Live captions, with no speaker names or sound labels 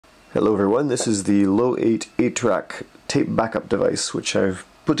Hello everyone, this is the Lo8 8-track tape backup device, which I've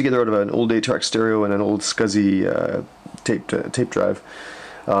put together out of an old 8-track stereo and an old SCSI tape drive.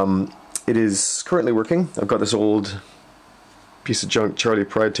 It is currently working. I've got this old piece of junk Charlie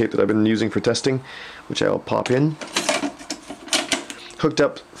Pride tape that I've been using for testing, which I'll pop in. Hooked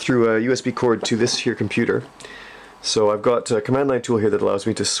up through a USB cord to this here computer. So I've got a command line tool here that allows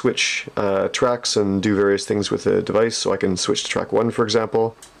me to switch tracks and do various things with the device. So I can switch to track 1, for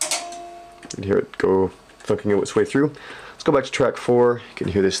example. You can hear it go thunking its way through. Let's go back to track 4. You can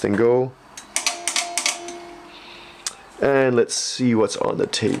hear this thing go. And let's see what's on the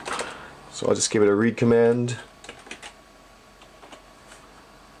tape. So I'll just give it a read command.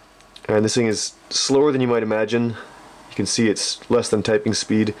 And this thing is slower than you might imagine. You can see it's less than typing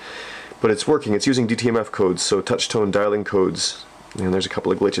speed, but it's working. It's using DTMF codes, so touch tone dialing codes. And there's a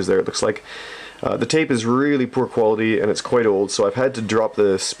couple of glitches there, it looks like. The tape is really poor quality and it's quite old, so I've had to drop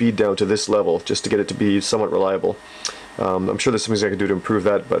the speed down to this level just to get it to be somewhat reliable. I'm sure there's some things I can do to improve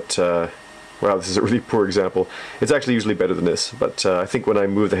that, but wow, this is a really poor example. It's actually usually better than this, but I think when I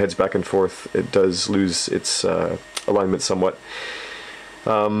move the heads back and forth it does lose its alignment somewhat.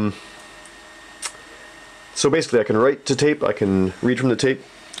 So basically I can write to tape, I can read from the tape.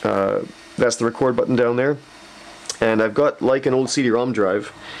 That's the record button down there. And I've got, like an old CD-ROM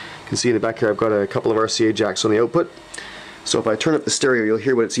drive, you can see in the back here I've got a couple of RCA jacks on the output. So if I turn up the stereo, you'll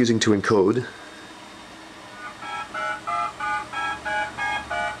hear what it's using to encode.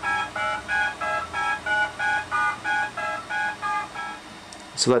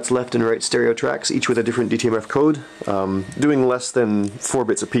 So that's left and right stereo tracks, each with a different DTMF code. Doing less than 4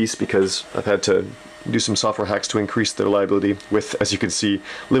 bits apiece because I've had to do some software hacks to increase the reliability with, as you can see,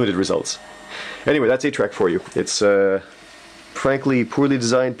 limited results. Anyway, that's 8-track for you. It's a frankly poorly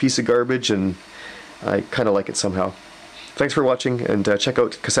designed piece of garbage, and I kind of like it somehow. Thanks for watching, and check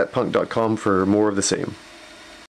out cassettepunk.com for more of the same.